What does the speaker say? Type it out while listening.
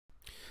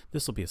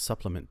This will be a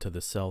supplement to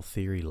the cell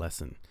theory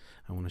lesson.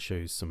 I want to show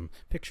you some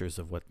pictures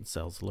of what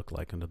cells look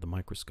like under the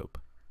microscope.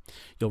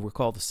 You'll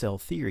recall the cell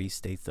theory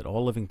states that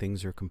all living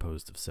things are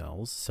composed of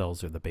cells.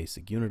 Cells are the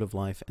basic unit of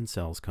life, and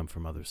cells come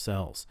from other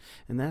cells.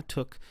 And that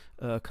took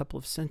a couple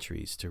of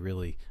centuries to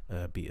really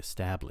be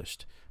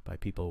established by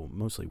people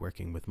mostly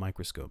working with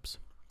microscopes.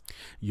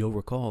 You'll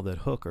recall that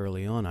Hooke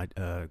early on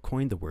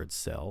coined the word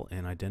cell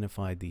and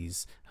identified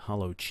these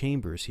hollow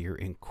chambers here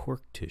in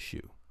cork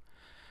tissue.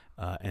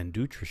 And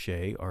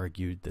Dutrochet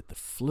argued that the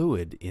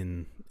fluid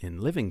in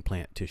living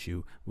plant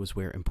tissue was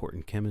where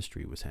important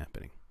chemistry was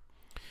happening.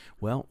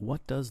 Well,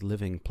 what does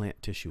living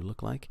plant tissue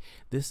look like?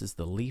 This is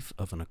the leaf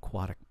of an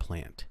aquatic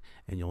plant,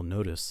 and you'll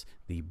notice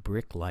the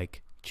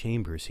brick-like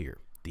chambers here.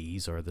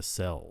 These are the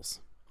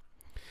cells.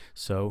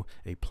 So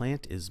a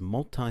plant is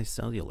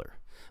multicellular.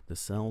 The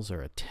cells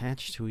are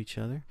attached to each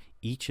other.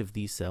 Each of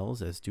these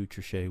cells, as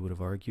Dutrochet would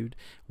have argued,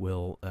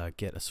 will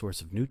get a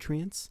source of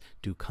nutrients,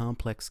 do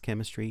complex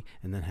chemistry,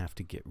 and then have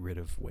to get rid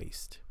of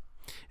waste.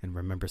 And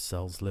remember,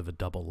 cells live a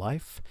double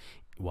life.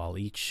 While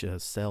each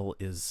cell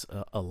is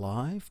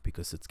alive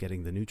because it's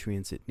getting the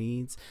nutrients it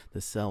needs,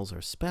 the cells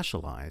are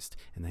specialized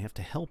and they have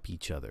to help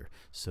each other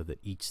so that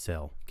each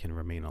cell can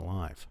remain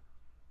alive.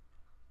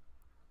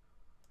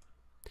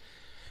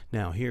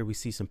 Now here we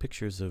see some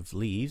pictures of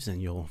leaves,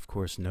 and you'll of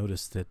course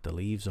notice that the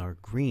leaves are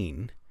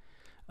green.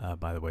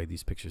 By the way,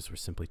 these pictures were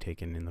simply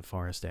taken in the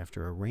forest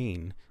after a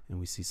rain, and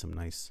we see some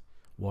nice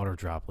water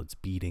droplets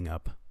beating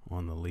up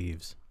on the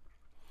leaves.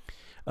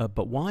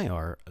 But why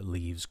are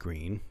leaves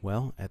green?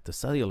 Well, at the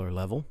cellular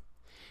level,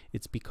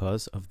 it's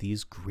because of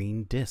these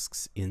green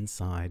discs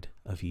inside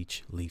of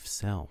each leaf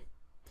cell.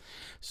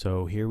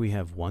 So here we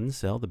have one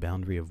cell, the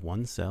boundary of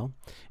one cell,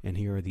 and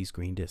here are these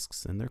green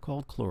discs, and they're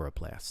called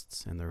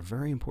chloroplasts, and they're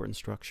very important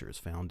structures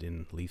found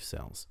in leaf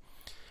cells.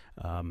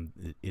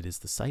 It is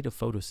the site of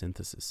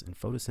photosynthesis, and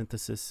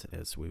photosynthesis,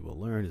 as we will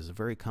learn, is a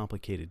very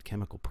complicated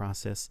chemical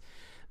process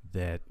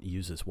that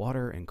uses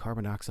water and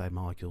carbon dioxide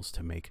molecules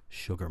to make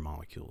sugar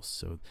molecules.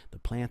 So the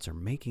plants are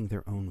making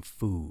their own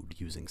food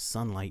using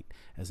sunlight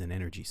as an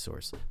energy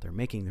source. They're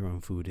making their own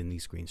food in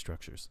these green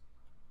structures.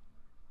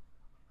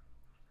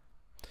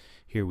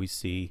 Here we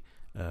see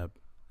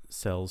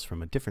cells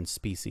from a different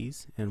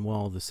species, and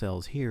while the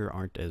cells here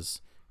aren't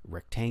as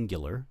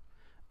rectangular,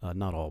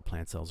 not all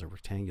plant cells are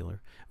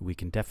rectangular, we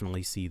can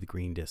definitely see the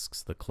green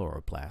discs, the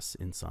chloroplasts,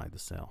 inside the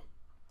cell.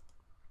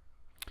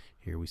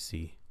 Here we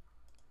see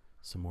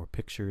some more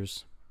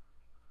pictures,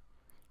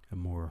 a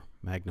more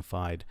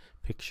magnified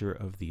picture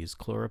of these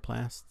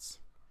chloroplasts.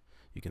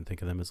 You can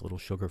think of them as little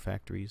sugar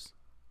factories.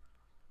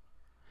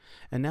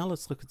 And now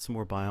let's look at some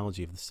more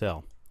biology of the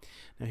cell.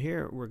 Now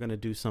here we're going to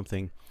do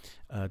something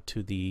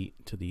to the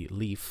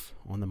leaf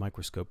on the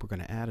microscope. We're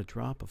going to add a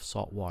drop of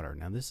salt water.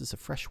 Now this is a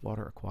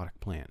freshwater aquatic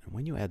plant, and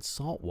when you add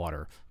salt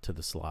water to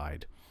the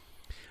slide,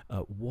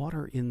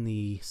 water in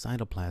the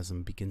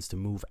cytoplasm begins to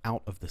move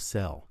out of the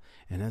cell,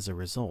 and as a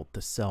result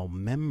the cell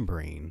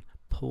membrane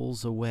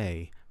pulls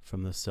away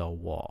from the cell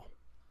wall.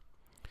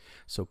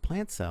 So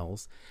plant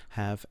cells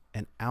have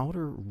an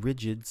outer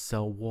rigid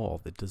cell wall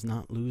that does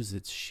not lose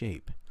its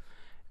shape.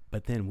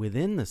 But then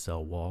within the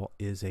cell wall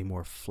is a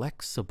more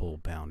flexible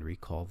boundary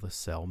called the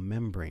cell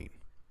membrane.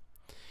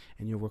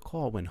 And you'll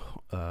recall when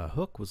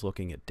Hooke was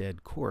looking at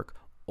dead cork,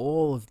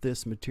 all of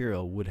this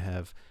material would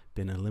have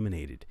been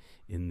eliminated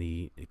in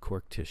the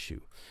cork tissue.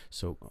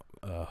 So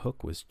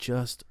Hooke was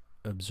just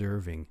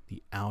observing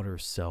the outer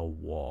cell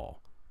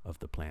wall of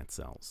the plant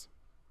cells.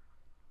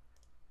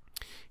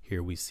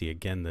 Here we see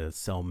again the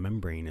cell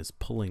membrane is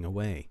pulling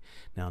away.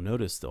 Now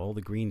notice that all the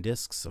green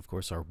discs, of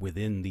course, are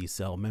within the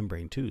cell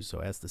membrane too. So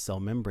as the cell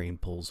membrane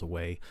pulls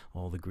away,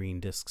 all the green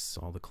discs,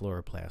 all the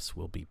chloroplasts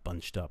will be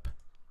bunched up.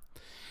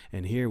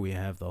 And here we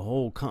have the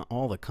whole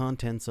all the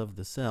contents of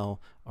the cell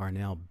are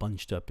now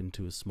bunched up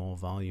into a small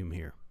volume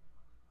here.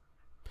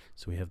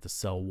 So we have the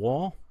cell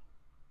wall,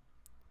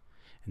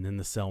 and then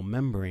the cell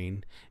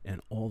membrane,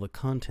 and all the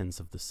contents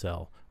of the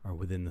cell are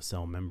within the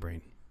cell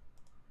membrane.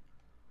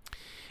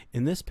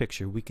 In this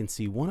picture, we can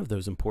see one of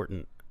those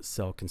important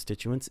cell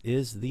constituents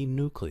is the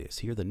nucleus.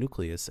 Here the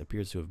nucleus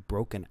appears to have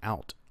broken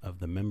out of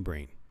the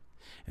membrane.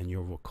 And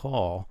you'll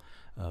recall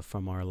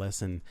from our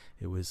lesson,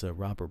 it was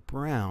Robert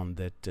Brown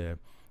that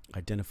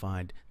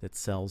identified that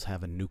cells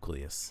have a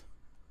nucleus.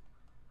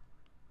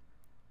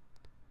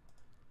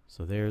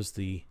 So there's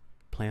the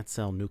plant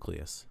cell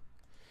nucleus.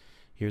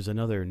 Here's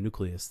another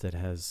nucleus that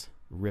has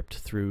ripped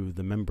through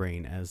the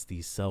membrane as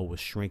the cell was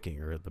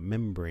shrinking, or the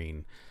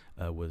membrane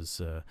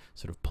was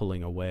sort of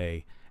pulling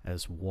away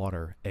as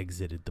water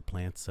exited the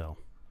plant cell.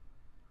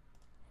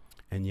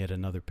 And yet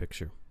another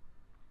picture.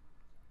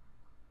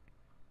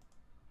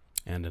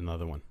 And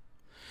another one.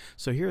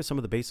 So here are some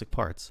of the basic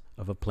parts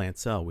of a plant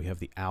cell. We have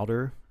the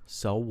outer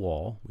cell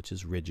wall, which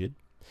is rigid,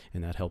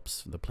 and that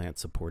helps the plant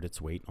support its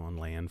weight on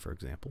land, for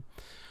example.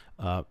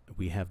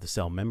 We have the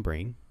cell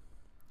membrane,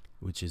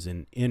 which is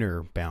an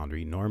inner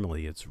boundary.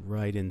 Normally it's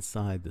right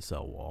inside the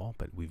cell wall,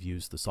 but we've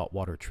used the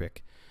saltwater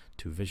trick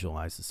to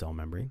visualize the cell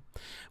membrane.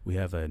 We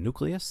have a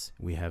nucleus,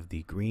 we have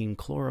the green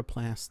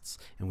chloroplasts,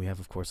 and we have,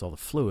 of course, all the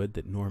fluid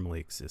that normally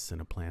exists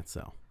in a plant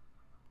cell.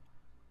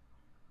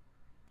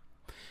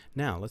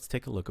 Now, let's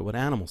take a look at what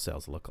animal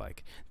cells look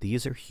like.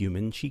 These are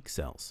human cheek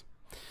cells.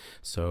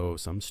 So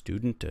some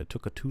student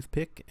took a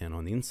toothpick, and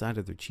on the inside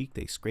of their cheek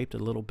they scraped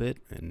it a little bit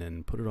and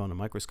then put it on a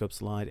microscope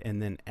slide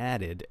and then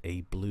added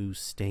a blue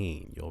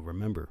stain. You'll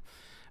remember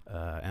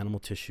animal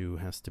tissue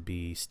has to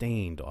be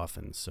stained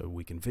often so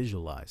we can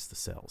visualize the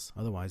cells.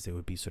 Otherwise they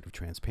would be sort of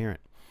transparent.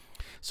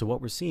 So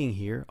what we're seeing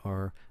here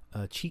are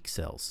cheek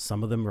cells.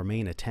 Some of them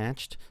remain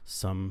attached,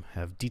 some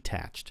have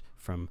detached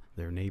from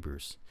their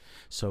neighbors.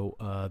 So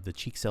the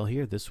cheek cell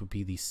here, this would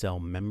be the cell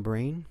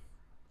membrane.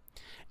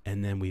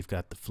 And then we've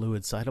got the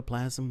fluid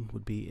cytoplasm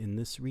would be in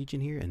this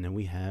region here, and then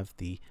we have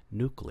the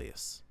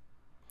nucleus.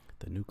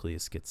 The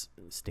nucleus gets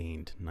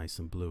stained nice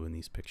and blue in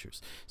these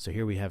pictures. So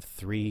here we have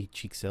 3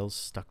 cheek cells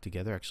stuck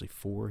together, actually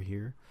 4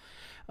 here.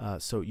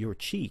 So your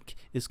cheek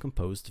is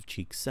composed of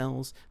cheek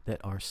cells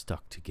that are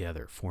stuck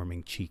together,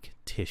 forming cheek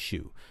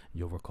tissue.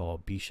 You'll recall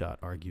Bichat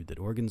argued that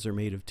organs are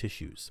made of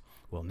tissues.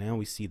 Well, now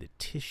we see that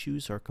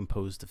tissues are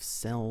composed of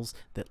cells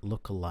that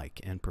look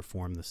alike and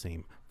perform the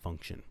same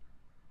function.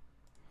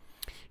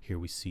 Here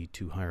we see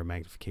 2 higher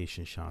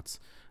magnification shots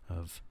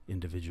of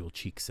individual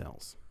cheek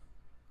cells.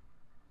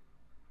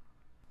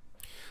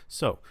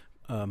 So,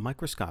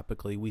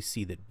 microscopically, we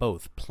see that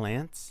both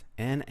plants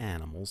and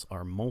animals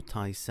are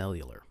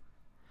multicellular.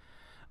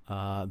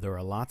 There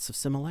are lots of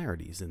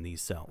similarities in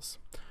these cells.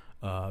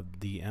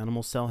 The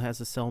animal cell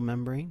has a cell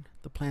membrane,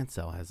 the plant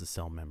cell has a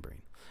cell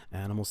membrane.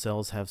 Animal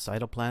cells have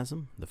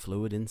cytoplasm, the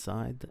fluid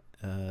inside.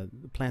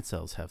 The plant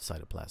cells have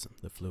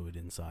cytoplasm, the fluid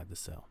inside the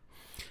cell.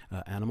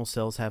 Animal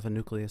cells have a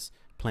nucleus,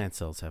 plant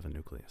cells have a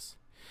nucleus.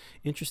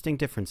 Interesting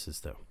differences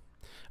though.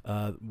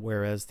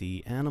 Whereas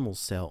the animal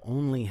cell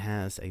only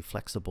has a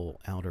flexible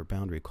outer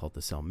boundary called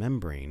the cell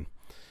membrane,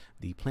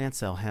 the plant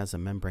cell has a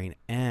membrane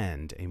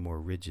and a more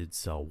rigid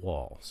cell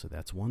wall. So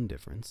that's one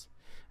difference.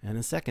 And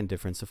a second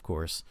difference, of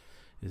course,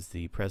 is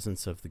the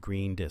presence of the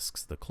green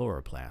discs, the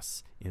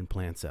chloroplasts, in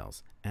plant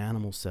cells.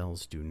 Animal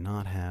cells do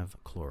not have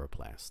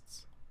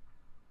chloroplasts.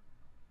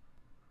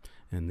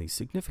 And the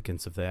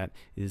significance of that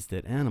is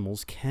that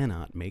animals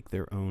cannot make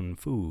their own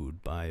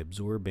food by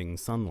absorbing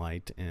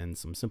sunlight and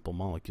some simple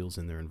molecules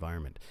in their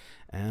environment.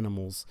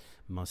 Animals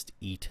must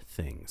eat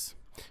things.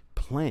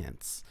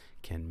 Plants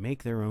can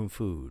make their own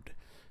food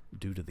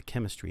due to the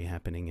chemistry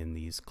happening in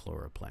these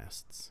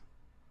chloroplasts.